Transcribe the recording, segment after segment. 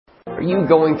Are you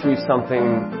going through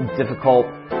something difficult?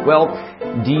 Well,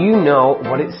 do you know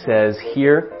what it says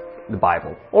here? The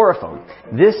Bible or a phone.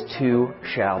 This too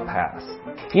shall pass.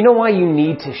 You know why you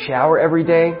need to shower every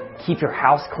day? Keep your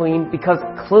house clean? Because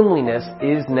cleanliness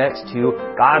is next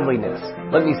to godliness.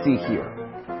 Let me see here.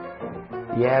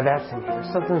 Yeah, that's in here.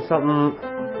 Something,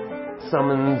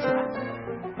 Summons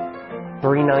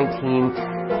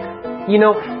 3:19. You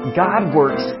know, God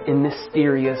works in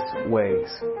mysterious ways,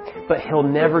 but He'll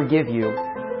never give you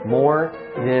more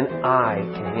than I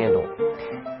can handle.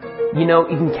 You know,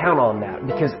 you can count on that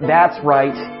because that's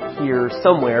right here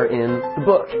somewhere in the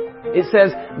book. It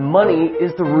says money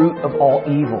is the root of all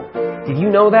evil. Did you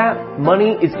know that?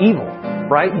 Money is evil,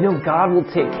 right? You know, God will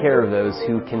take care of those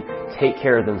who can take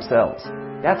care of themselves.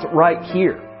 That's right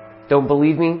here. Don't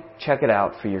believe me? Check it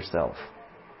out for yourself.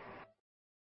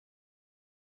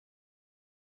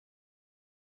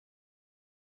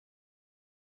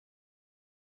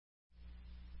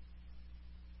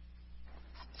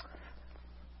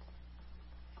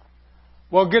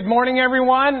 Well, good morning,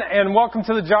 everyone, and welcome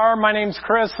to The Jar. My name's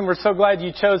Chris, and we're so glad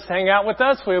you chose to hang out with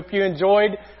us. We hope you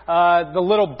enjoyed the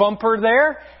little bumper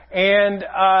there. And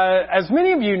as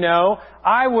many of you know,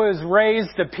 I was raised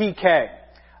a PK,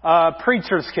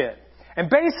 preacher's kid. And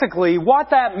basically, what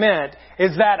that meant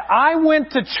is that I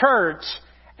went to church,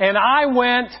 and I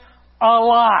went a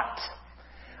lot.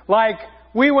 Like,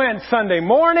 we went Sunday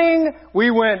morning, we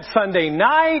went Sunday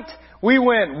night, we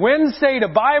went Wednesday to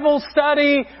Bible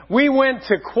study. We went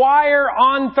to choir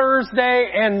on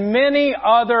Thursday and many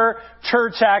other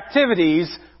church activities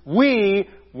we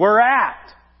were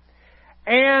at.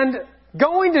 And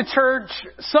going to church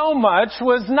so much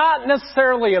was not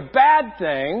necessarily a bad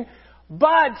thing,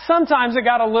 but sometimes it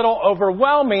got a little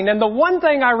overwhelming. And the one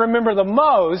thing I remember the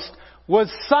most was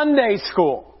Sunday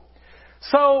school.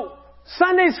 So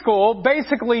Sunday school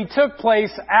basically took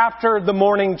place after the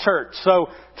morning church. So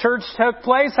church took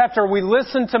place after we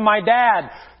listened to my dad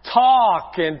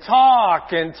talk and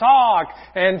talk and talk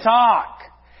and talk.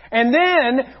 And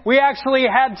then we actually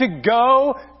had to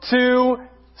go to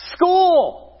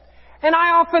school. And I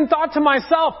often thought to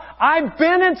myself, I've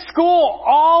been at school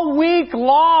all week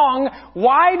long.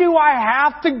 Why do I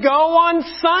have to go on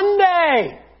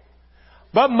Sunday?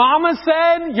 But Mama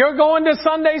said, you're going to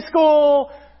Sunday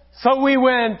school. So we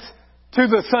went to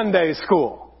the Sunday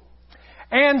school.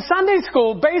 And Sunday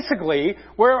school basically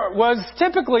was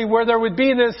typically where there would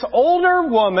be this older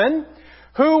woman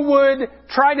who would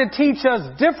try to teach us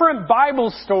different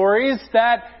Bible stories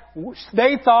that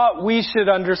they thought we should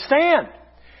understand.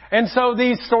 And so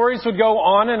these stories would go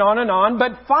on and on and on.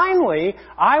 But finally,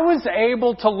 I was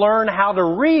able to learn how to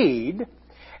read.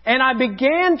 And I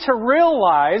began to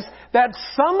realize that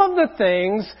some of the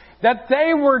things that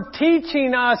they were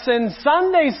teaching us in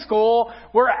Sunday school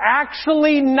were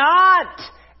actually not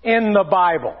in the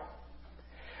Bible.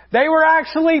 They were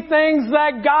actually things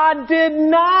that God did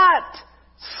not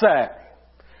say.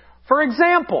 For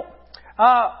example,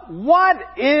 what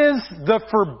is the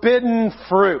forbidden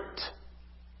fruit?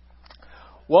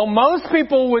 Well, most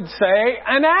people would say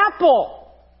an apple.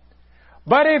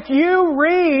 But if you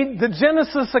read the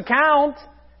Genesis account,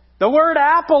 the word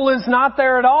apple is not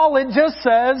there at all. It just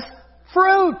says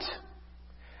fruit.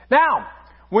 Now,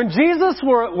 when Jesus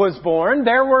was born,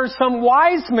 there were some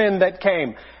wise men that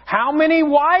came. How many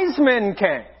wise men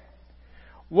came?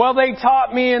 Well, they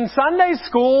taught me in Sunday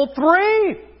school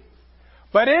 3.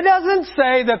 But it doesn't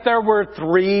say that there were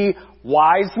 3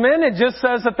 wise men. It just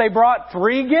says that they brought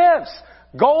 3 gifts: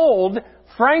 gold,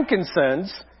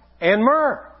 frankincense, and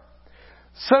myrrh.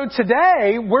 So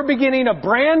today, we're beginning a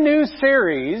brand new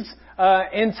series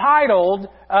entitled,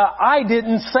 I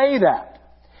Didn't Say That.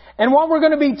 And what we're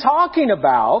going to be talking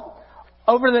about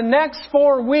over the next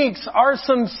 4 weeks are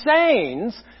some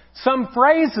sayings, some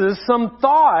phrases, some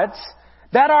thoughts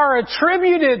that are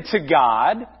attributed to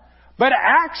God, but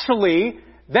actually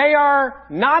they are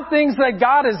not things that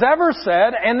God has ever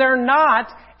said, and they're not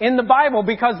in the Bible,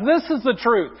 because this is the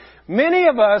truth. Many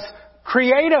of us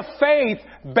create a faith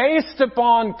based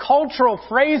upon cultural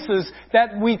phrases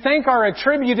that we think are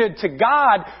attributed to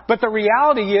God, but the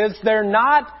reality is they're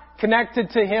not connected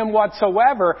to Him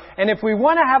whatsoever. And if we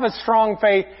want to have a strong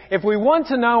faith, if we want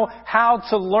to know how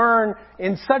to learn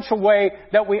in such a way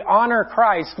that we honor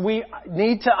Christ, we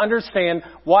need to understand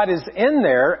what is in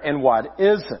there and what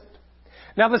isn't.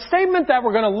 Now, the statement that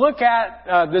we're going to look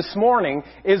at this morning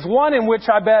is one in which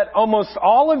I bet almost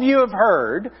all of you have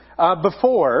heard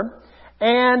before.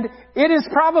 And it is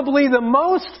probably the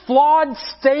most flawed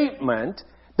statement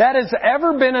that has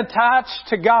ever been attached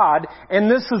to God. And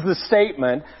this is the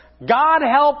statement: God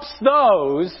helps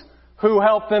those who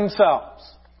help themselves.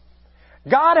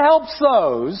 God helps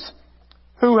those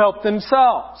who help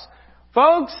themselves.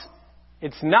 Folks,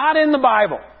 it's not in the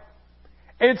Bible.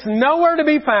 It's nowhere to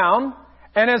be found.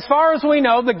 And as far as we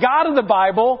know, the God of the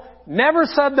Bible never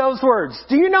said those words.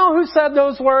 Do you know who said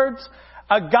those words?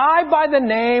 A guy by the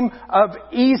name of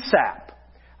Aesop.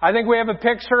 I think we have a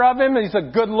picture of him. He's a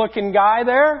good-looking guy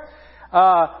there.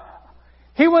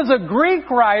 He was a Greek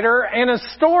writer and a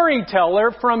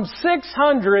storyteller from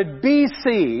 600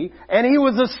 BC, and he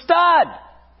was a stud.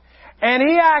 And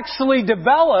he actually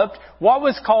developed what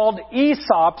was called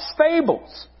Aesop's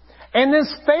fables. And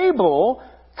this fable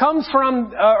comes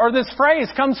from, or this phrase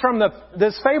comes from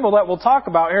this fable that we'll talk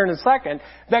about here in a second,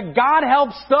 that God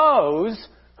helps those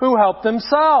who help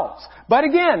themselves. But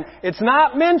again, it's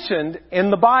not mentioned in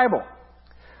the Bible.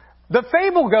 The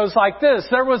fable goes like this.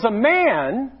 There was a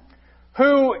man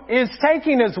who is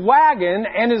taking his wagon,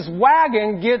 and his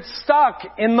wagon gets stuck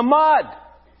in the mud.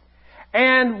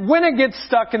 And when it gets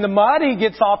stuck in the mud, he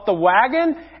gets off the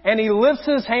wagon and he lifts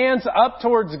his hands up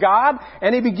towards God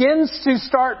and he begins to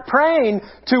start praying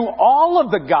to all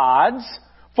of the gods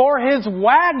for his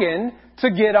wagon to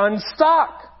get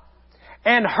unstuck.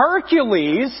 And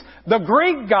Hercules, the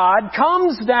Greek god,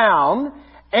 comes down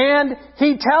and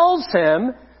he tells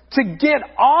him to get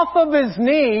off of his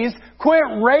knees, quit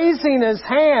raising his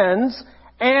hands,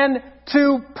 and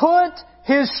to put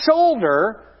his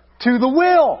shoulder to the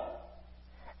wheel.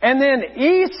 And then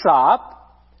Aesop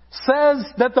says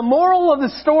that the moral of the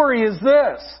story is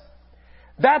this,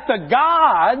 that the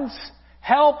gods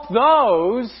help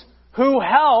those who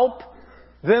help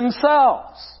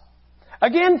themselves.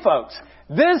 Again, folks,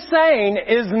 this saying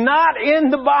is not in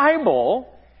the Bible.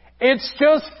 It's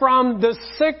just from the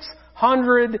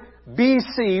 600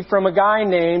 BC from a guy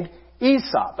named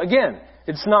Aesop. Again,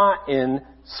 it's not in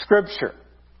Scripture.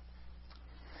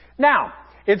 Now,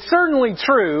 it's certainly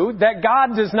true that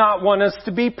God does not want us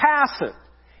to be passive.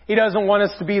 He doesn't want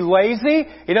us to be lazy.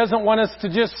 He doesn't want us to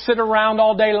just sit around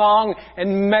all day long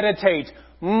and meditate.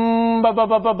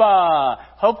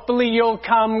 Hopefully you'll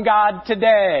come, God,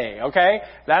 today. Okay?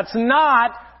 That's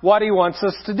not what He wants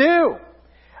us to do.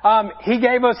 He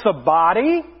gave us a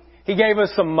body. He gave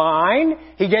us a mind.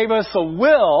 He gave us a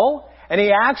will. And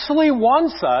He actually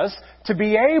wants us to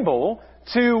be able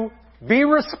to be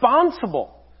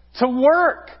responsible, to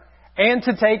work, and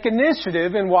to take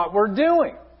initiative in what we're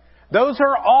doing. Those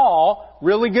are all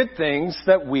really good things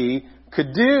that we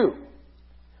could do.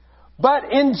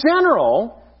 But in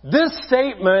general, this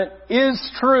statement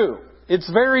is true. It's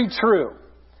very true.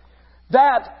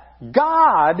 That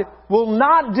God will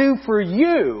not do for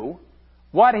you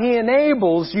what He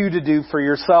enables you to do for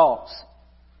yourselves.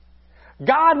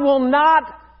 God will not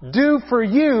do for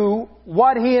you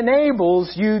what He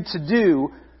enables you to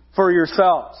do for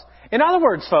yourselves. In other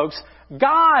words, folks,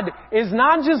 God is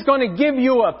not just going to give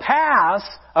you a pass,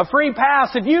 a free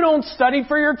pass, if you don't study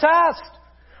for your test.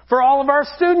 For all of our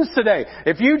students today,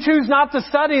 if you choose not to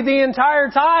study the entire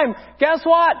time, guess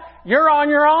what? You're on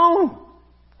your own.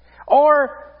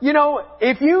 Or,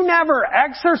 if you never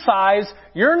exercise,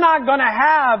 you're not going to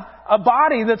have a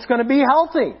body that's going to be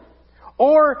healthy.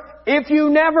 Or if you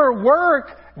never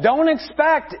work, don't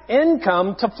expect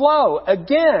income to flow.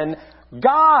 Again,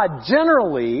 God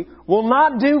generally will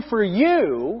not do for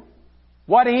you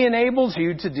what He enables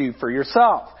you to do for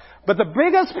yourself. But the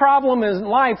biggest problem in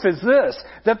life is this,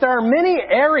 that there are many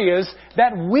areas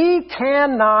that we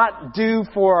cannot do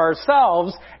for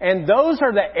ourselves, and those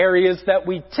are the areas that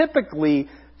we typically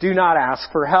do not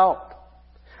ask for help.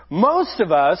 Most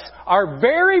of us are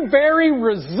very, very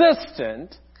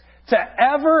resistant to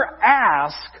ever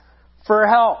ask for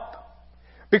help.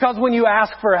 Because when you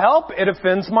ask for help, it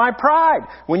offends my pride.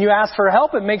 When you ask for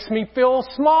help, it makes me feel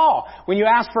small. When you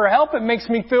ask for help, it makes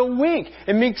me feel weak.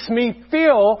 It makes me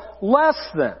feel less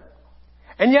than.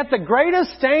 And yet the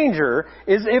greatest danger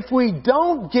is if we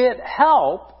don't get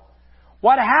help,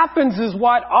 what happens is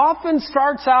what often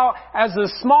starts out as a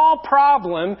small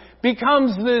problem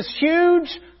becomes this huge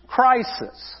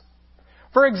crisis.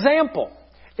 For example,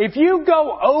 if you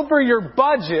go over your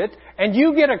budget and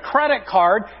you get a credit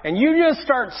card and you just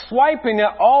start swiping it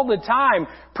all the time,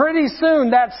 pretty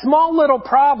soon that small little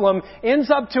problem ends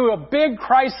up to a big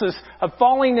crisis of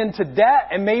falling into debt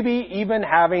and maybe even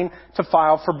having to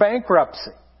file for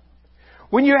bankruptcy.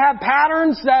 When you have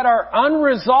patterns that are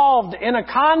unresolved in a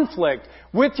conflict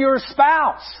with your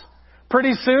spouse,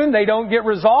 pretty soon they don't get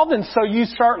resolved, and so you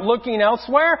start looking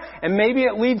elsewhere, and maybe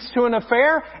it leads to an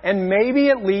affair, and maybe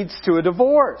it leads to a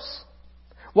divorce.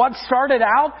 What started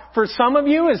out for some of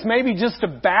you is maybe just a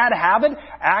bad habit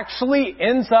actually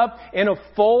ends up in a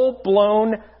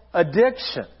full-blown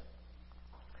addiction.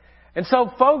 And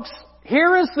so, folks,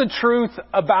 here is the truth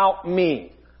about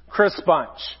me, Chris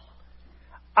Bunch.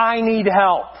 I need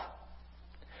help.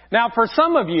 Now, for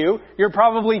some of you, you're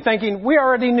probably thinking, we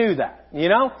already knew that, you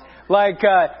know? Like,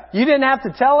 you didn't have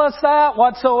to tell us that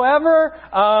whatsoever.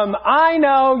 I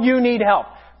know you need help.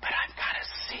 But I've got a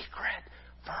secret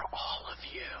for all of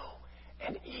you,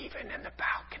 and even in the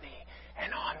balcony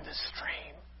and on the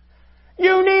stream.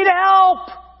 You need help!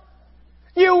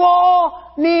 You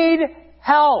all need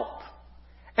help.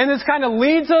 And this kind of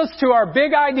leads us to our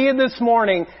big idea this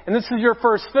morning, and this is your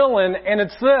first fill-in, and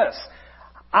it's this.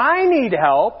 I need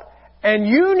help, and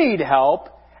you need help,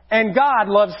 and God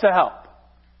loves to help.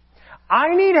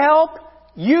 I need help,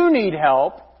 you need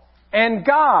help, and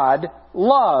God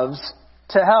loves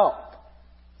to help.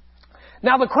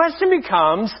 Now the question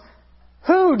becomes,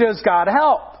 who does God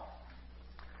help?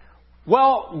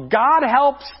 Well, God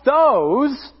helps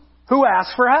those who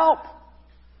ask for help.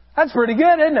 That's pretty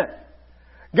good, isn't it?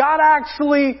 God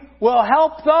actually will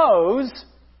help those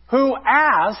who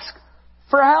ask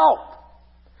for help.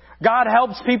 God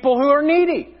helps people who are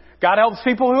needy. God helps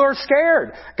people who are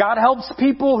scared. God helps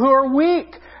people who are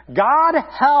weak. God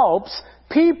helps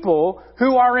people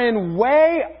who are in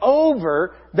way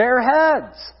over their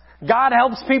heads. God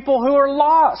helps people who are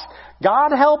lost. God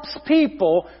helps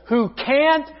people who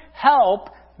can't help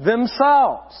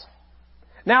themselves.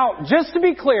 Now, just to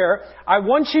be clear, I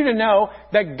want you to know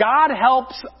that God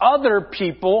helps other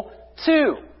people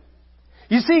too.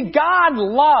 You see, God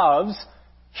loves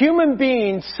human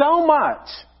beings so much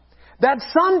that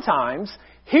sometimes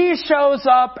He shows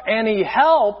up and He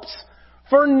helps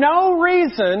for no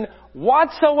reason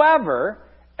whatsoever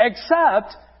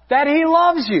except that He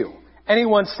loves you and He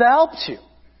wants to help you.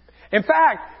 In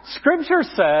fact, Scripture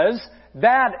says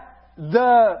that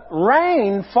the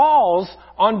rain falls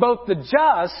on both the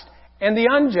just and the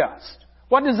unjust.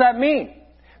 What does that mean?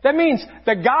 That means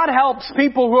that God helps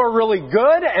people who are really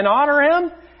good and honor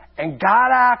Him, and God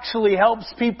actually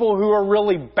helps people who are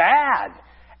really bad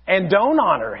and don't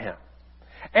honor Him.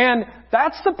 And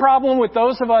that's the problem with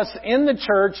those of us in the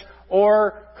church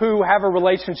or who have a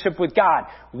relationship with God.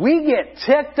 We get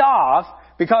ticked off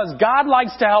because God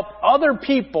likes to help other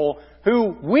people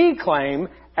who we claim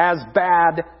as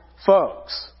bad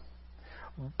folks.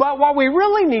 But what we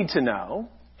really need to know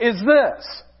is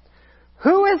this.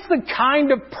 Who is the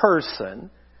kind of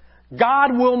person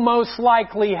God will most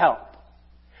likely help?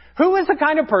 Who is the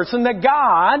kind of person that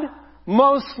God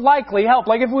most likely help?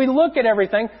 Like if we look at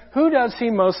everything, who does He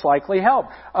most likely help?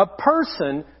 A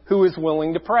person who is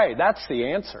willing to pray. That's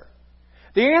the answer.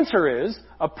 The answer is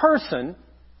a person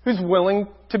who's willing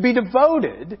to be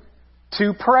devoted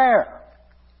to prayer.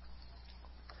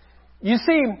 You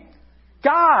see,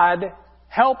 God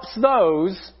helps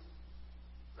those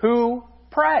who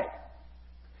pray.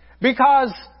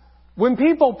 Because when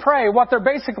people pray, what they're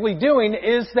basically doing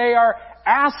is they are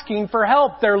asking for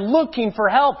help. They're looking for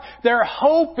help. They're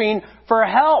hoping for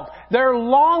help. They're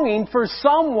longing for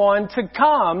someone to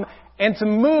come and to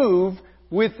move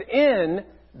within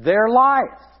their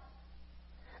life.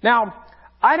 Now,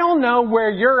 I don't know where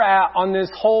you're at on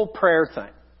this whole prayer thing.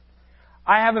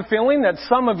 I have a feeling that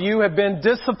some of you have been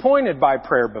disappointed by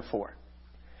prayer before.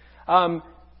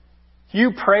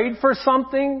 You prayed for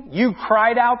something, you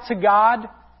cried out to God,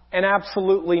 and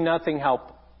absolutely nothing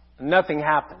helped. Nothing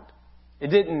happened. It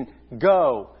didn't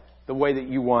go the way that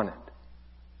you wanted.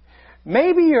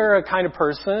 Maybe you're a kind of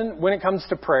person, when it comes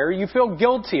to prayer, you feel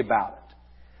guilty about it.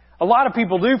 A lot of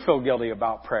people do feel guilty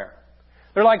about prayer.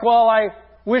 They're like, well, I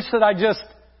wish that I just,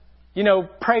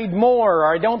 prayed more,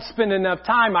 or I don't spend enough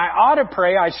time. I ought to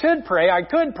pray, I should pray, I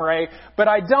could pray, but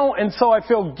I don't, and so I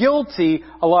feel guilty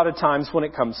a lot of times when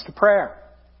it comes to prayer.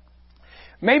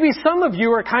 Maybe some of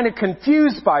you are kind of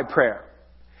confused by prayer.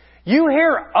 You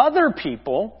hear other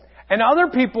people, and other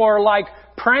people are like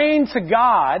praying to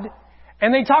God,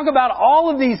 and they talk about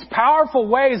all of these powerful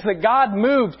ways that God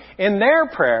moved in their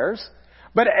prayers,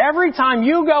 but every time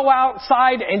you go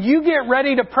outside and you get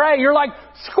ready to pray, you're like,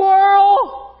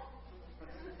 squirrel!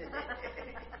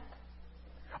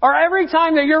 Or every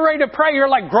time that you're ready to pray, you're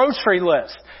like, grocery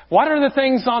list. What are the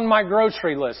things on my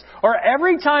grocery list? Or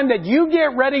every time that you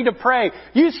get ready to pray,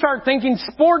 you start thinking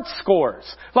sports scores.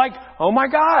 Like, oh my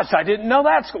gosh, I didn't know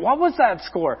that score. What was that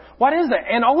score? What is it?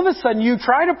 And all of a sudden you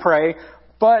try to pray,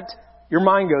 but your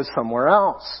mind goes somewhere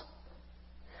else.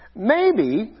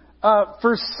 Maybe,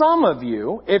 for some of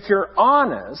you, if you're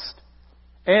honest,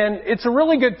 and it's a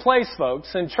really good place, folks,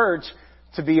 in church,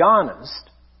 to be honest,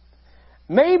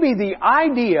 maybe the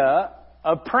idea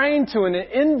of praying to an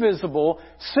invisible,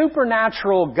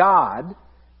 supernatural God,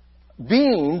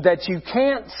 being that you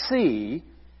can't see,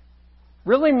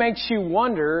 really makes you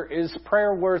wonder, is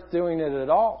prayer worth doing it at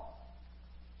all?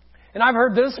 And I've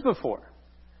heard this before.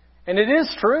 And it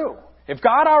is true. If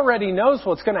God already knows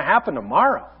what's going to happen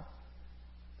tomorrow,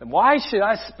 then why should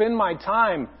I spend my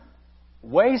time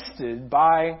wasted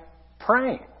by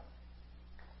praying?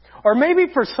 Or maybe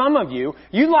for some of you,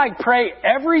 you pray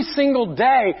every single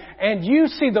day and you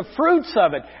see the fruits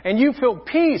of it and you feel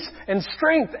peace and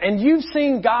strength and you've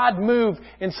seen God move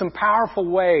in some powerful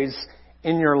ways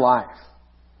in your life.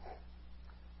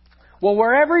 Well,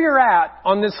 wherever you're at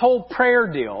on this whole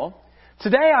prayer deal,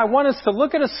 today I want us to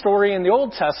look at a story in the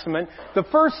Old Testament, the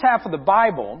first half of the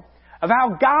Bible, of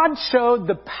how God showed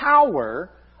the power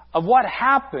of what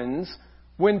happens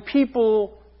when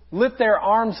people lift their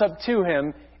arms up to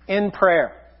Him in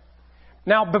prayer.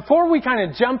 Now, before we kind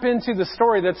of jump into the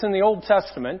story that's in the Old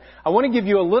Testament, I want to give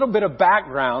you a little bit of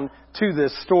background to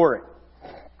this story.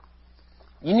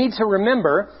 You need to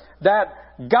remember that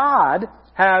God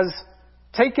has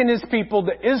taken His people,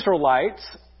 the Israelites,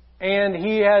 and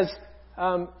He has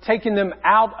taken them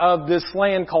out of this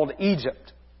land called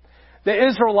Egypt. The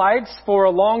Israelites, for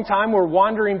a long time, were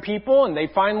wandering people, and they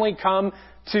finally come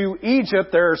to Egypt.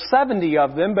 There are 70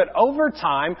 of them, but over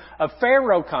time, a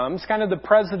Pharaoh comes, kind of the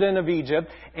president of Egypt,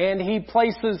 and he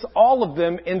places all of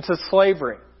them into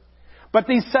slavery. But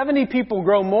these 70 people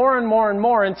grow more and more and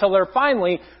more until there are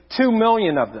finally 2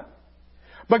 million of them.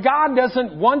 But God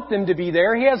doesn't want them to be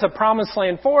there. He has a promised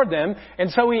land for them, and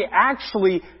so He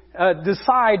actually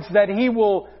decides that He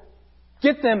will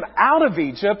get them out of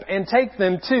Egypt and take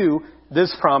them to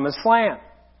this promised land.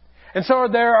 And so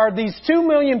there are these 2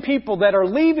 million people that are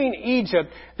leaving Egypt.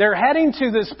 They're heading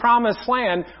to this promised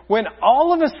land when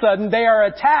all of a sudden they are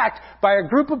attacked by a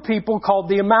group of people called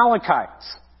the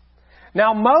Amalekites.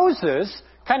 Now Moses,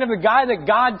 kind of the guy that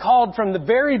God called from the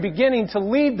very beginning to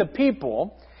lead the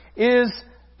people, is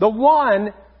the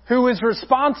one who is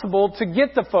responsible to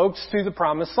get the folks to the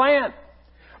promised land.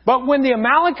 But when the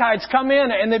Amalekites come in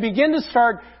and they begin to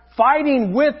start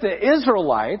fighting with the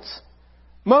Israelites,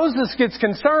 Moses gets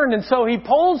concerned, and so he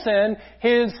pulls in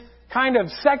his kind of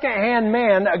second-hand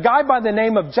man, a guy by the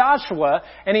name of Joshua,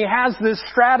 and he has this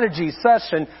strategy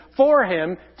session for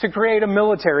him to create a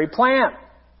military plan.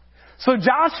 So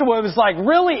Joshua was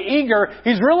really eager.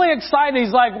 He's really excited.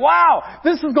 He's like, wow,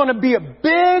 this is going to be a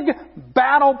big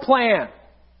battle plan.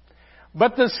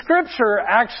 But the scripture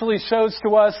actually shows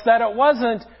to us that it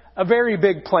wasn't a very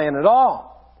big plan at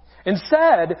all.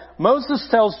 Instead, Moses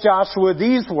tells Joshua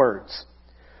these words: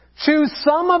 "Choose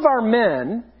some of our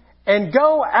men and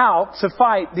go out to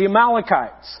fight the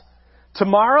Amalekites.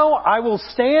 Tomorrow I will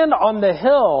stand on the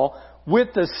hill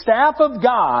with the staff of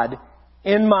God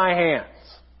in my hands."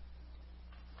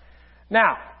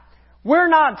 Now, we're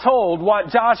not told what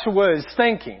Joshua is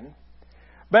thinking,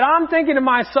 but I'm thinking to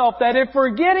myself that if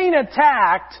we're getting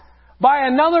attacked by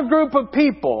another group of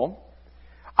people,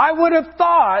 I would have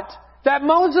thought that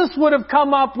Moses would have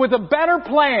come up with a better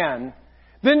plan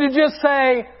than to just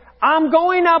say, I'm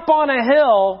going up on a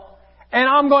hill and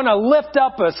I'm going to lift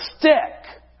up a stick.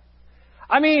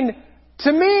 I mean,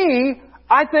 to me,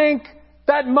 I think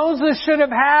that Moses should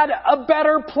have had a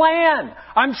better plan.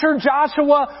 I'm sure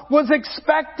Joshua was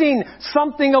expecting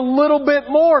something a little bit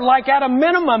more. Like at a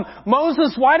minimum,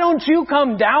 Moses, why don't you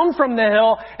come down from the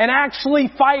hill and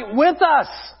actually fight with us?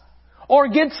 Or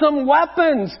get some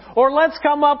weapons? Or let's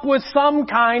come up with some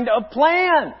kind of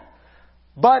plan.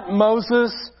 But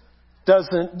Moses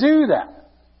doesn't do that.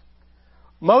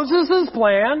 Moses'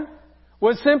 plan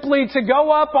was simply to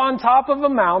go up on top of a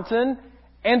mountain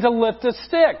and to lift a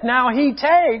stick. Now he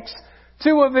takes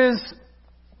 2 of his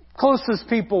closest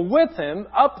people with him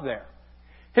up there.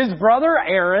 His brother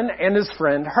Aaron and his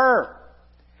friend Hur.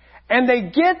 And they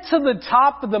get to the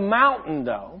top of the mountain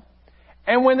though.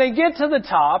 And when they get to the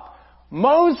top,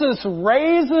 Moses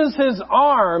raises his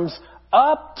arms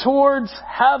up towards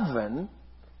heaven.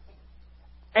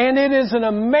 And it is an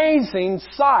amazing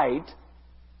sight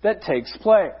that takes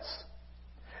place.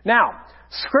 Now,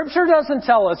 Scripture doesn't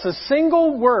tell us a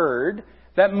single word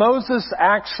that Moses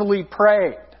actually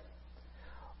prayed.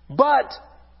 But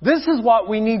this is what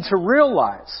we need to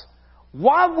realize.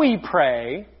 What we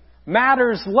pray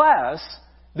matters less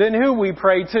than who we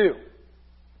pray to.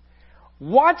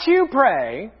 What you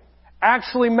pray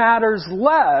actually matters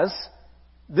less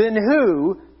than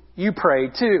who you pray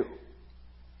to.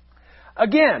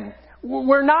 Again,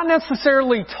 we're not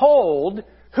necessarily told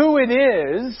who it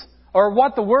is or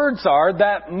what the words are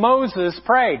that Moses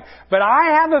prayed. But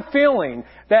I have a feeling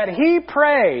that he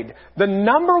prayed the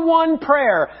number one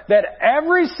prayer that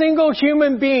every single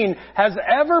human being has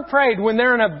ever prayed when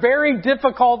they're in a very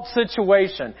difficult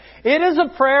situation. It is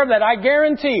a prayer that I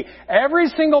guarantee every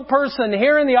single person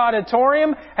here in the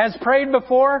auditorium has prayed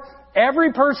before.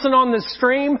 Every person on the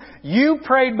stream, you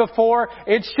prayed before.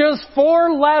 It's just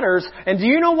 4 letters. And do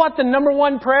you know what the number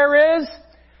one prayer is?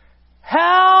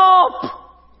 Help!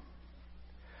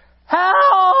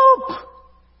 Help!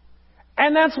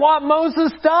 And that's what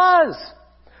Moses does.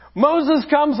 Moses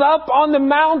comes up on the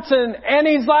mountain and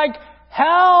he's like,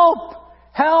 help!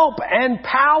 Help! And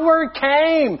power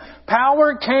came.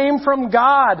 Power came from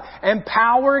God. And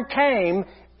power came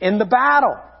in the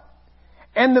battle.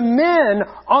 And the men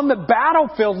on the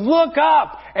battlefield look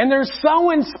up and they're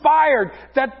so inspired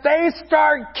that they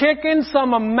start kicking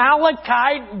some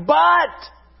Amalekite butt.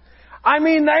 I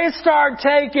mean, they start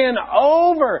taking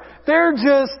over. They're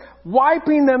just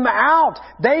wiping them out.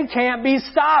 They can't be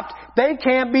stopped. They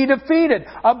can't be defeated.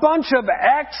 A bunch of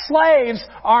ex-slaves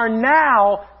are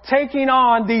now taking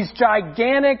on these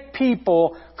gigantic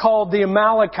people called the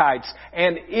Amalekites.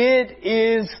 And it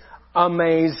is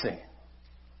amazing.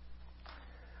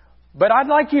 But I'd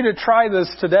like you to try this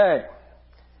today.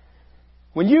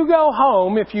 When you go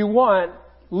home, if you want,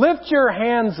 lift your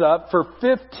hands up for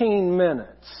 15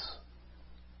 minutes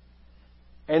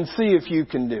and see if you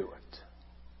can do it.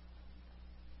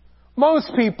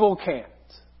 Most people can't.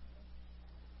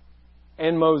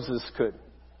 And Moses couldn't.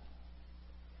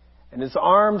 And his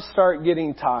arms start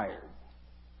getting tired.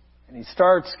 And he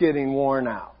starts getting worn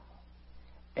out.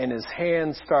 And his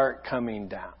hands start coming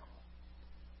down.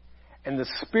 And the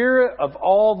spirit of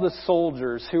all the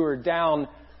soldiers who are down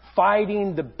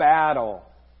fighting the battle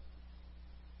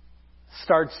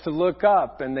starts to look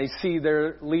up and they see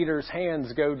their leader's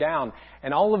hands go down.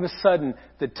 And all of a sudden,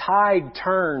 the tide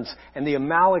turns and the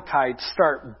Amalekites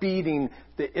start beating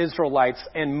the Israelites.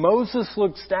 And Moses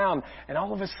looks down and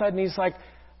all of a sudden he's like,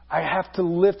 I have to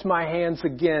lift my hands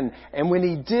again. And when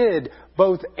he did,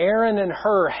 both Aaron and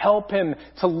Hur help him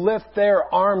to lift their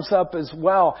arms up as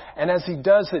well. And as he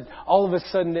does it, all of a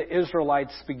sudden the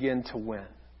Israelites begin to win.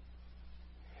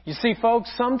 You see,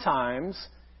 folks, sometimes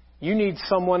you need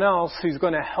someone else who's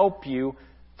going to help you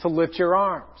to lift your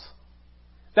arms.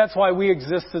 That's why we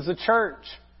exist as a church.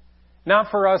 Not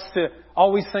for us to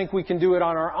always think we can do it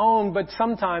on our own, but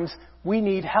sometimes we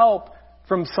need help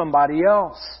from somebody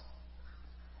else.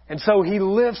 And so he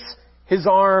lifts his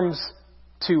arms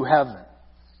to heaven.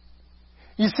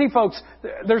 You see, folks,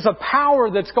 there's a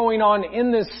power that's going on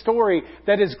in this story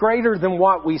that is greater than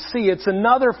what we see. It's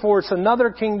another force, another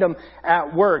kingdom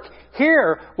at work.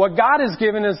 Here, what God has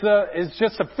given is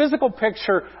just a physical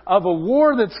picture of a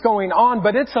war that's going on,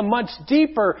 but it's a much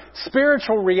deeper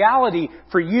spiritual reality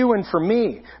for you and for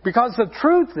me. Because the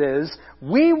truth is,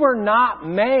 we were not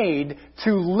made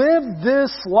to live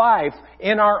this life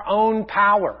in our own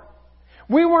power.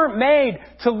 We weren't made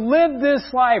to live this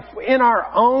life in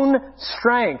our own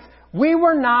strength. We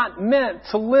were not meant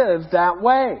to live that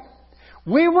way.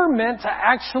 We were meant to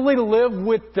actually live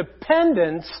with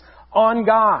dependence on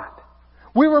God.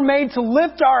 We were made to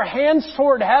lift our hands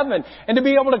toward heaven and to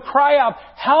be able to cry out,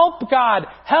 help God,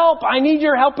 help, I need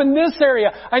your help in this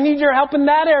area. I need your help in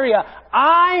that area.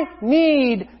 I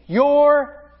need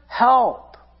your help.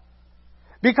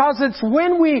 Because it's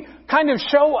when we kind of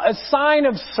show a sign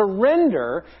of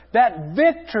surrender that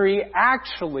victory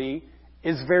actually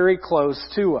is very close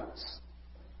to us.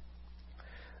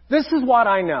 This is what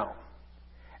I know.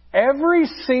 Every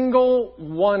single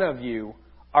one of you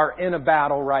are in a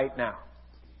battle right now.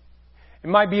 It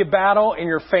might be a battle in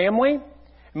your family.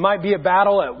 It might be a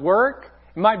battle at work.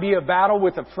 It might be a battle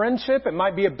with a friendship. It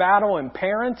might be a battle in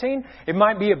parenting. It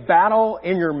might be a battle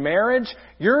in your marriage.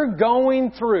 You're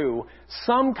going through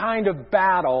some kind of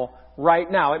battle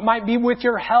right now. It might be with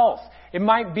your health. It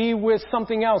might be with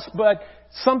something else, but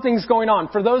something's going on.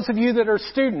 For those of you that are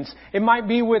students, it might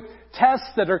be with tests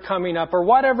that are coming up or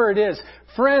whatever it is.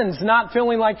 Friends not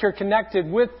feeling like you're connected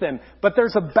with them, but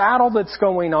there's a battle that's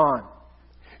going on.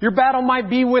 Your battle might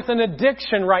be with an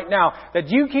addiction right now that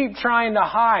you keep trying to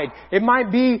hide. It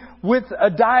might be with a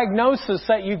diagnosis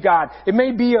that you got. It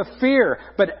may be a fear.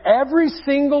 But every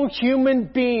single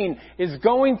human being is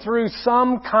going through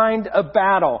some kind of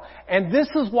battle. And this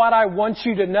is what I want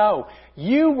you to know.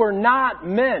 You were not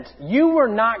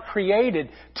created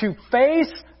to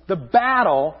face the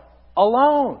battle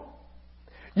alone.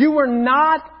 You were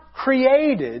not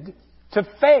created to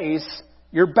face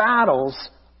your battles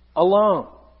alone.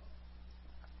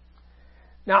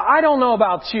 Now, I don't know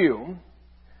about you,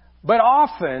 but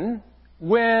often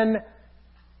when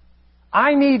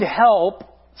I need help,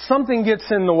 something gets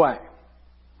in the way.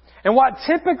 And what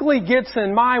typically gets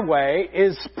in my way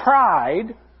is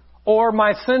pride or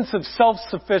my sense of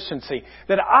self-sufficiency,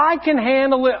 that I can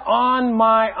handle it on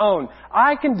my own.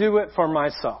 I can do it for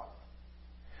myself.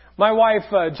 My wife,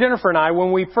 Jennifer, and I,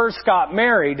 when we first got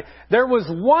married, there was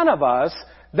one of us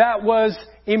that was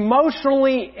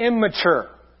emotionally immature.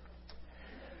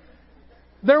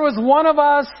 There was one of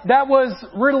us that was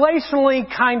relationally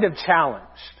kind of challenged.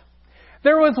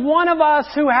 There was one of us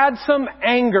who had some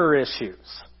anger issues.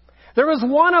 There was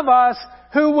one of us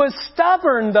who was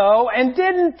stubborn, though, and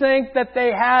didn't think that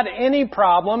they had any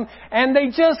problem, and they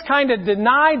just kind of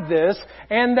denied this,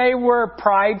 and they were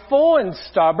prideful and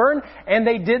stubborn, and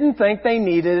they didn't think they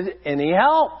needed any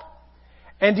help.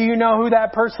 And do you know who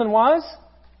that person was?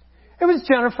 It was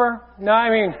Jennifer. No,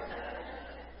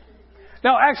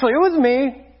 actually, it was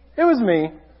me. It was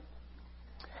me.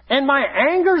 And my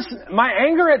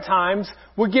anger at times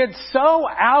would get so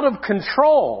out of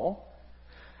control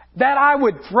that I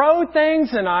would throw things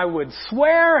and I would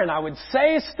swear and I would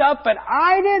say stuff, but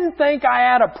I didn't think I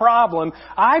had a problem.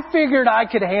 I figured I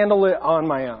could handle it on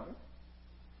my own.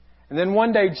 And then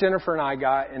one day Jennifer and I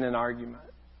got in an argument.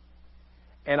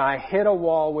 And I hit a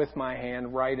wall with my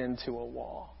hand right into a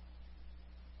wall.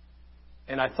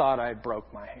 And I thought I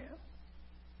broke my hand.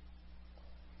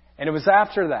 And it was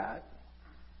after that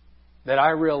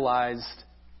I realized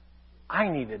I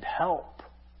needed help.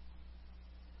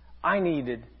 I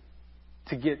needed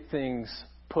to get things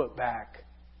put back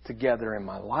together in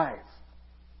my life.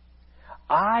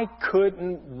 I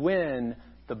couldn't win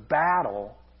the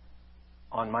battle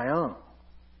on my own.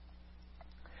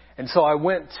 And so I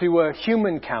went to a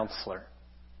human counselor.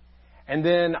 And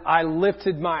then I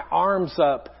lifted my arms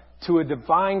up to a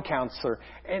divine counselor.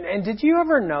 And did you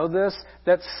ever know this?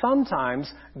 That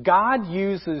sometimes God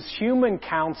uses human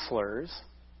counselors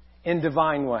in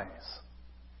divine ways.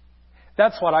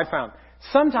 That's what I found.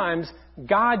 Sometimes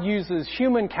God uses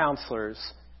human counselors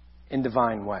in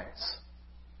divine ways.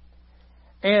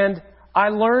 And I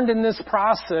learned in this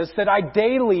process that I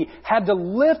daily had to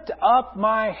lift up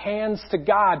my hands to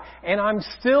God, and I'm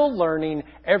still learning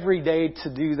every day to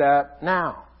do that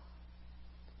now.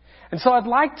 And so I'd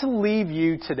like to leave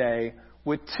you today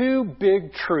with two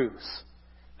big truths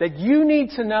that you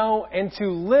need to know and to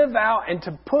live out and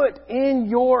to put in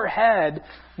your head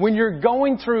when you're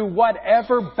going through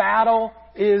whatever battle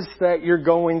is that you're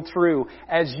going through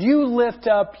as you lift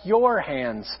up your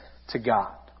hands to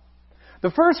God.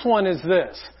 The first one is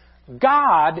this: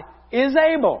 God is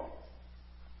able.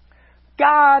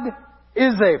 God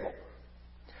is able.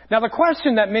 Now the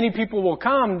question that many people will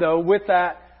come though with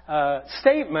that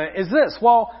statement is this: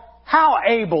 well, how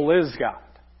able is God?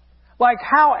 Like,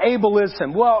 how able is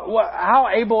Him? Well, how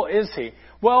able is He?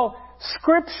 Well,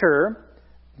 Scripture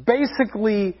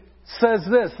basically says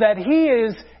this, that He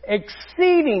is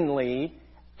exceedingly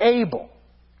able.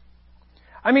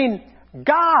 I mean,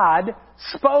 God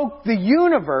spoke the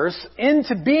universe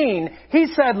into being. He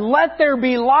said, "Let there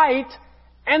be light,"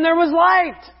 and there was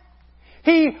light.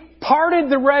 He parted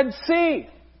the Red Sea.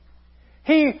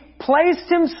 He placed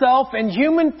Himself in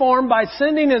human form by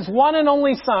sending His one and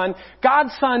only Son,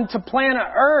 God's Son, to planet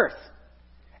Earth.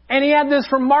 And He had this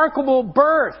remarkable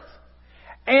birth.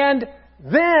 And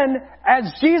then,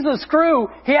 as Jesus grew,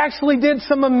 He actually did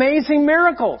some amazing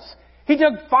miracles. He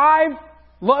took 5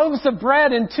 loaves of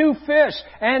bread and 2 fish,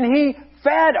 and He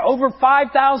fed over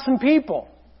 5,000 people.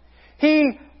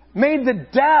 He made the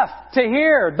deaf to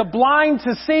hear, the blind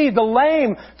to see, the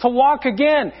lame to walk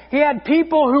again. He had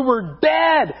people who were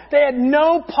dead. They had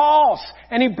no pulse,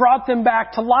 and He brought them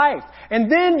back to life. And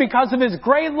then, because of His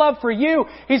great love for you,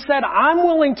 He said, "I'm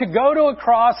willing to go to a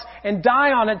cross and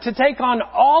die on it to take on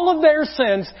all of their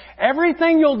sins,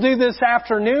 everything you'll do this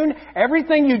afternoon,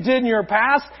 everything you did in your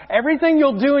past, everything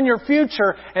you'll do in your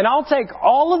future, and I'll take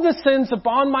all of the sins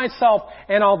upon myself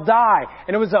and I'll die."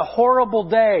 And it was a horrible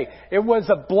day. It was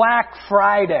a Black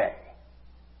Friday.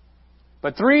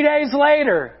 But 3 days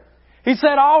later, He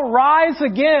said, "I'll rise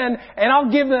again and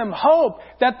I'll give them hope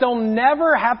that they'll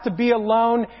never have to be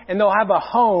alone and they'll have a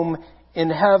home in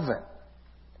heaven."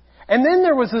 And then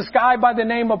there was this guy by the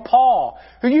name of Paul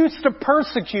who used to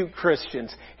persecute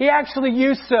Christians. He actually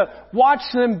used to watch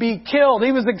them be killed.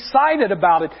 He was excited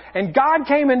about it. And God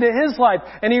came into his life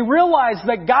and he realized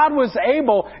that God was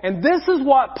able. And this is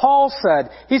what Paul said.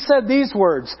 He said these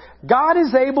words: "God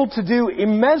is able to do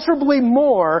immeasurably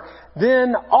more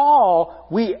than all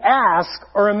we ask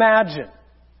or imagine."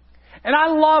 And I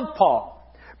love Paul,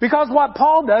 because what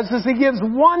Paul does is he gives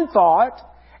one thought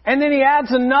and then he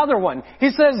adds another one. He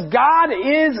says God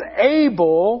is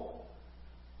able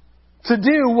to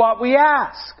do what we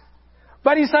ask.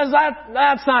 But he says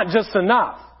that's not just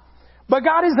enough. But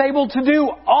God is able to do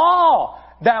all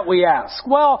that we ask.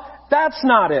 Well, that's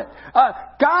not it.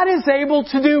 God is able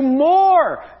to do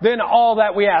more than all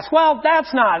that we ask. Well,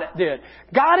 that's not it.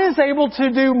 God is able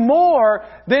to do more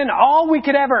than all we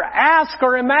could ever ask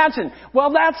or imagine.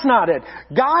 Well, that's not it.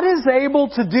 God is able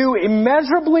to do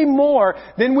immeasurably more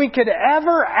than we could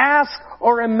ever ask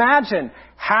or imagine.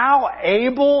 How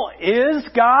able is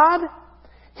God?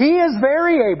 He is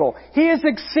very able. He is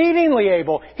exceedingly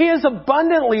able. He is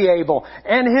abundantly able.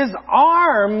 And His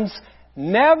arms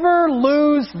never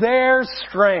lose their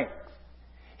strength.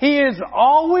 He is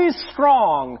always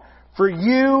strong for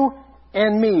you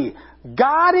and me.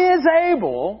 God is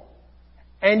able,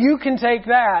 and you can take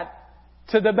that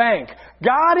to the bank.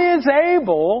 God is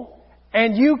able,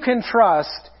 and you can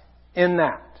trust in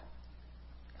that.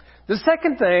 The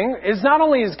second thing is not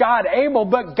only is God able,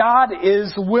 but God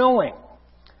is willing.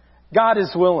 God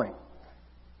is willing.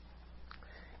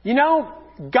 You know,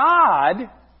 God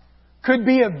could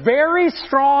be a very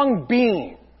strong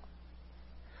being.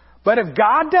 But if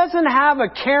God doesn't have a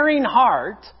caring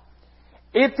heart,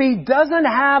 if He doesn't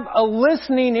have a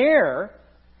listening ear,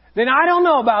 then I don't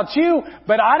know about you,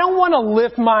 but I don't want to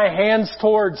lift my hands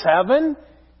towards heaven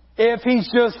if He's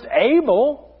just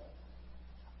able.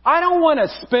 I don't want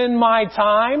to spend my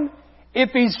time if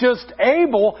He's just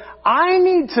able. I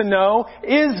need to know,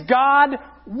 is God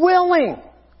willing?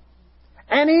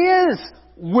 And He is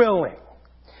willing.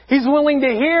 He's willing to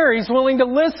hear. He's willing to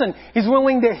listen. He's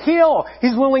willing to heal.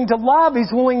 He's willing to love.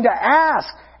 He's willing to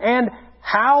ask. And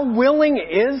how willing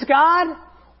is God?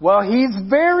 Well, He's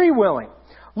very willing.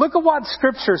 Look at what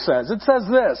Scripture says. It says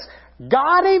this: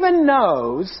 God even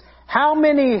knows how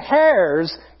many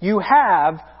hairs you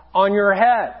have on your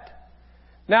head.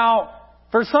 Now,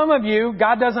 for some of you,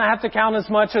 God doesn't have to count as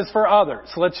much as for others.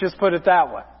 Let's just put it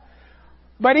that way.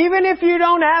 But even if you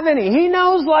don't have any, He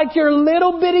knows like your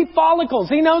little bitty follicles.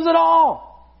 He knows it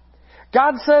all.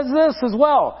 God says this as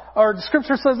well, or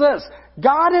Scripture says this: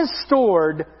 God has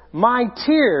stored my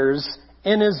tears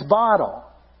in His bottle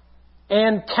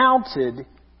and counted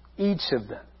each of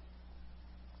them.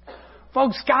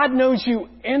 Folks, God knows you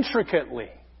intricately.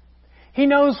 He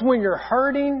knows when you're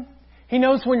hurting. He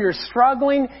knows when you're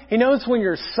struggling. He knows when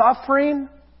you're suffering.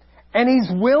 And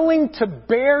He's willing to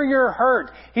bear your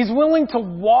hurt. He's willing to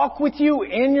walk with you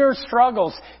in your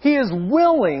struggles. He is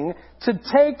willing to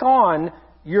take on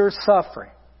your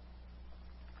suffering.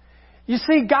 You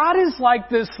see, God is like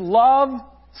this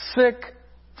love-sick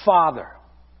father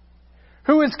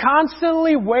who is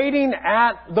constantly waiting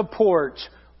at the porch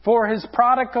for his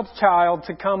prodigal child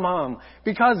to come home,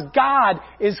 because God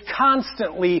is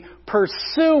constantly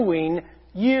pursuing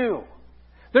you.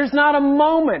 There's not a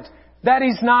moment that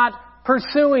He's not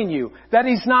pursuing you, that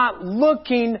He's not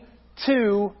looking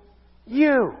to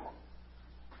you.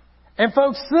 And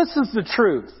folks, this is the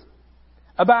truth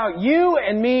about you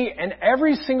and me and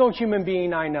every single human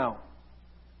being I know.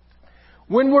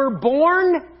 When we're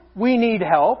born, we need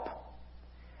help.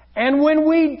 And when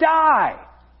we die,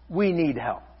 we need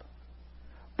help.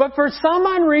 But for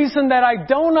some reason that I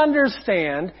don't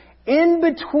understand, in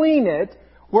between it,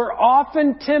 we're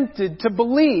often tempted to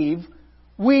believe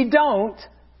we don't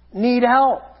need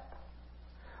help.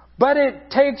 But it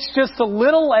takes just a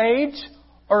little age,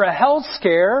 or a health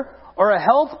scare, or a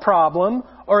health problem,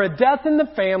 or a death in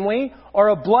the family, or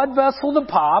a blood vessel to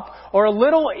pop, or a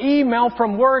little email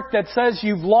from work that says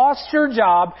you've lost your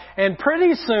job, and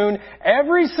pretty soon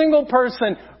every single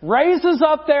person raises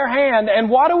up their hand, and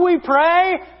what do we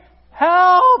pray?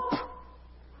 Help!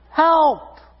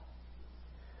 Help!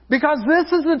 Because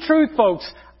this is the truth, folks.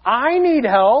 I need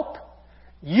help.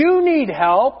 You need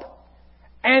help.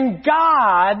 And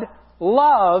God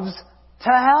loves to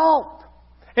help.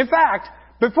 In fact,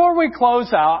 before we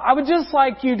close out, I would just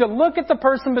like you to look at the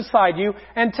person beside you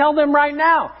and tell them right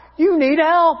now, you need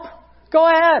help. Go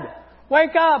ahead.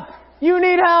 Wake up. You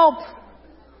need help.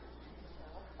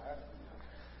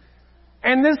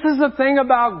 And this is the thing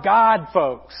about God,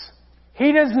 folks.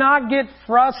 He does not get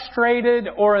frustrated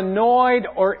or annoyed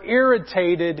or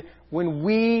irritated when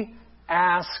we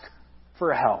ask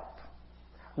for help.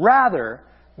 Rather,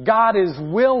 God is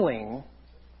willing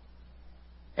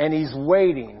and He's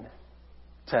waiting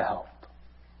to help.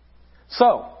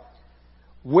 So,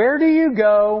 where do you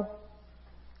go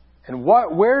and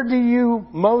where do you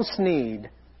most need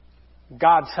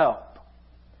God's help?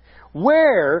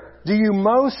 Where do you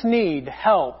most need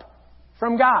help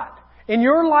from God? In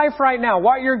your life right now,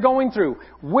 what you're going through,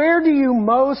 where do you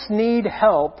most need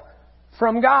help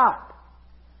from God?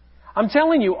 I'm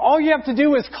telling you, all you have to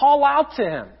do is call out to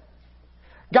Him.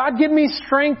 God, give me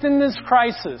strength in this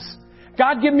crisis.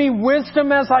 God, give me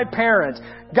wisdom as I parent.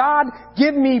 God,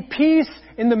 give me peace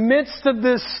in the midst of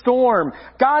this storm.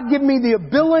 God, give me the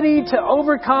ability to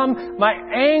overcome my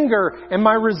anger and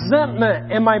my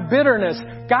resentment and my bitterness.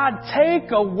 God,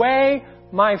 take away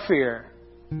my fear.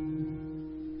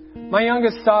 My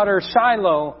youngest daughter,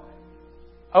 Shiloh,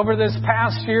 over this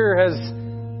past year has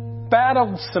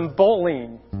battled some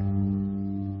bullying.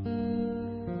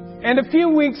 And a few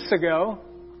weeks ago,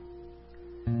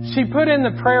 she put in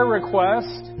the prayer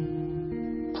request,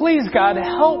 please God,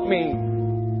 help me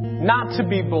not to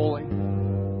be bullied.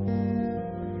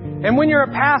 And when you're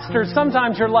a pastor,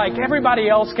 sometimes you're like, everybody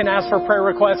else can ask for prayer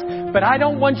requests, but I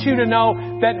don't want you to know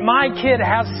that my kid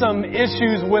has some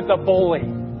issues with a bully.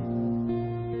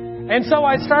 And so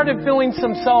I started feeling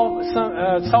some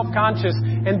self-conscious.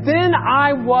 And then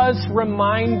I was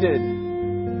reminded,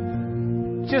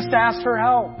 just ask for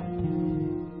help.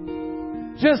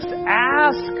 Just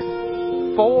ask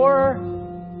for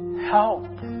help.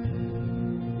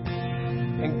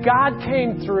 And God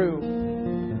came through.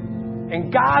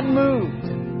 And God moved.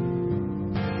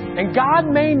 And God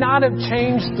may not have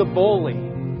changed the bully,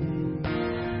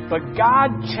 but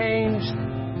God changed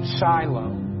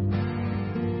Shiloh.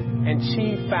 And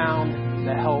she found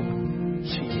the help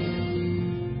she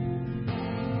needed.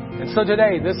 And so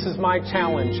today, this is my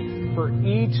challenge for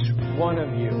each one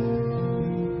of you.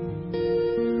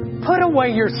 Put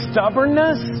away your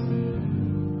stubbornness.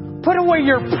 Put away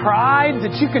your pride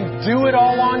that you can do it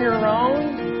all on your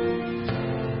own.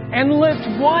 And lift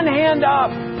one hand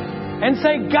up and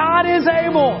say, God is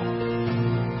able.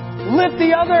 Lift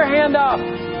the other hand up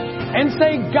and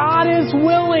say, God is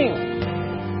willing.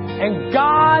 And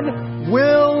God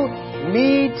will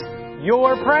meet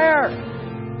your prayer.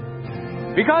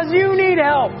 Because you need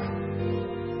help.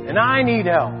 And I need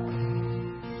help.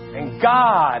 And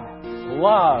God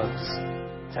loves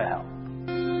to help.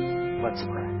 Let's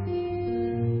pray.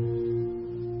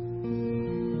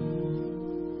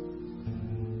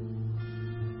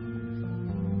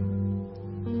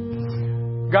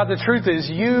 God, the truth is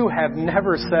you have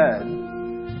never said,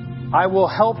 I will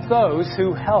help those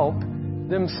who help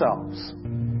themselves.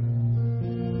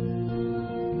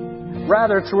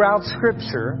 Rather, throughout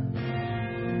Scripture,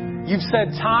 you've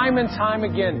said time and time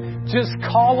again, just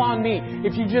call on me.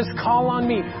 If you just call on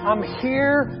me, I'm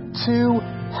here to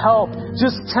help.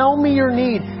 Just tell me your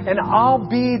need and I'll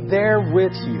be there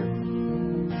with you.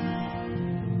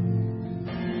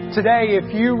 Today,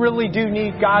 if you really do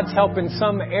need God's help in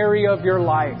some area of your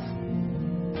life,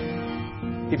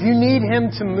 if you need Him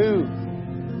to move,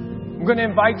 I'm going to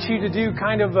invite you to do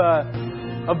kind of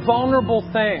a vulnerable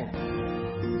thing.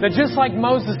 That just like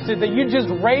Moses did, that you just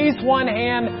raise one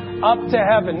hand up to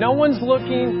heaven. No one's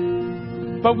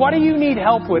looking. But what do you need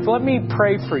help with? Let me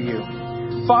pray for you.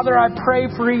 Father, I pray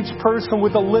for each person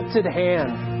with a lifted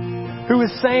hand who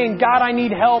is saying, God, I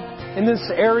need help in this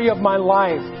area of my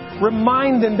life.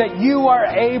 Remind them that you are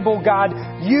able, God.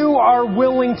 You are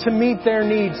willing to meet their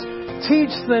needs.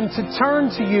 Teach them to turn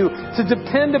to you, to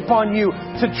depend upon you,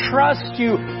 to trust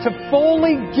you, to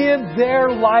fully give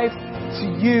their life to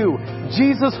you.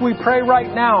 Jesus, we pray right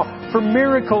now for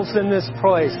miracles in this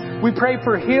place. We pray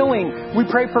for healing. We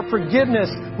pray for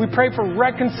forgiveness. We pray for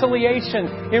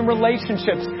reconciliation in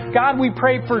relationships. God, we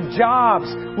pray for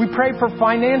jobs. We pray for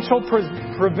financial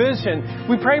provision.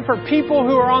 We pray for people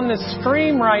who are on the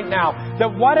stream right now,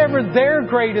 that whatever their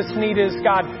greatest need is,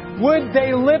 God, would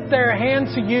they lift their hand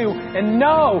to you and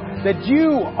know that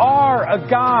you are a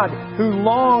God who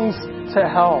longs to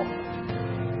help.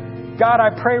 God, I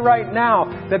pray right now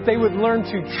that they would learn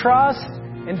to trust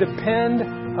and depend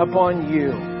upon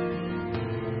you.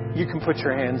 You can put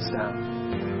your hands down.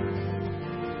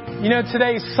 You know,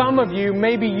 today, some of you,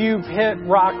 maybe you've hit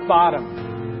rock bottom.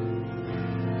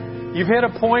 You've hit a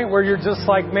point where you're just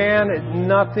like, man,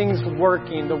 nothing's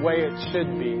working the way it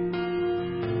should be.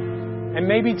 And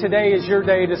maybe today is your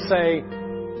day to say,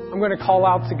 I'm going to call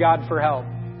out to God for help.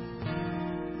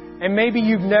 And maybe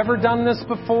you've never done this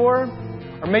before,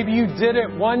 or maybe you did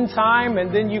it one time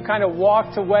and then you kind of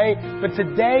walked away. But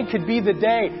today could be the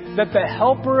day that the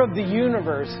helper of the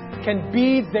universe can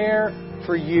be there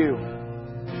for you.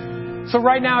 So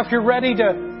right now, if you're ready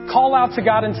to call out to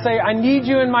God and say, I need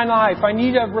you in my life. I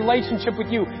need a relationship with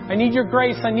you. I need your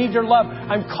grace. I need your love.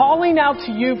 I'm calling out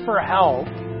to you for help.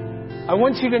 I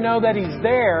want you to know that He's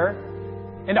there.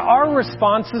 And our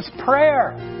response is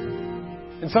prayer.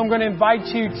 And so I'm going to invite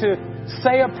you to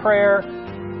say a prayer.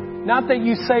 Not that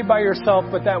you say by yourself,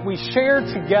 but that we share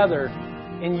together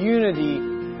in unity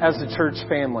as a church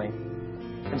family.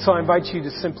 And so I invite you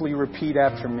to simply repeat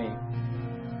after me.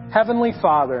 Heavenly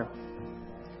Father,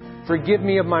 forgive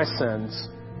me of my sins.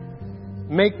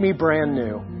 Make me brand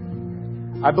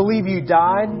new. I believe you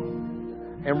died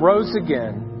and rose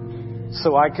again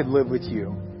so I could live with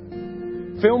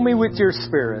you. Fill me with your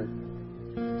Spirit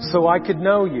so I could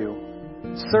know you,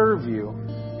 serve you,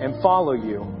 and follow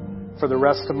you for the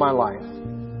rest of my life.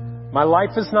 My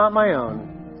life is not my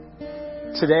own.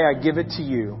 Today I give it to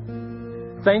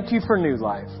you. Thank you for new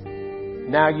life.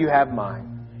 Now you have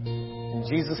mine. In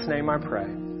Jesus' name I pray.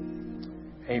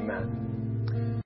 Amen.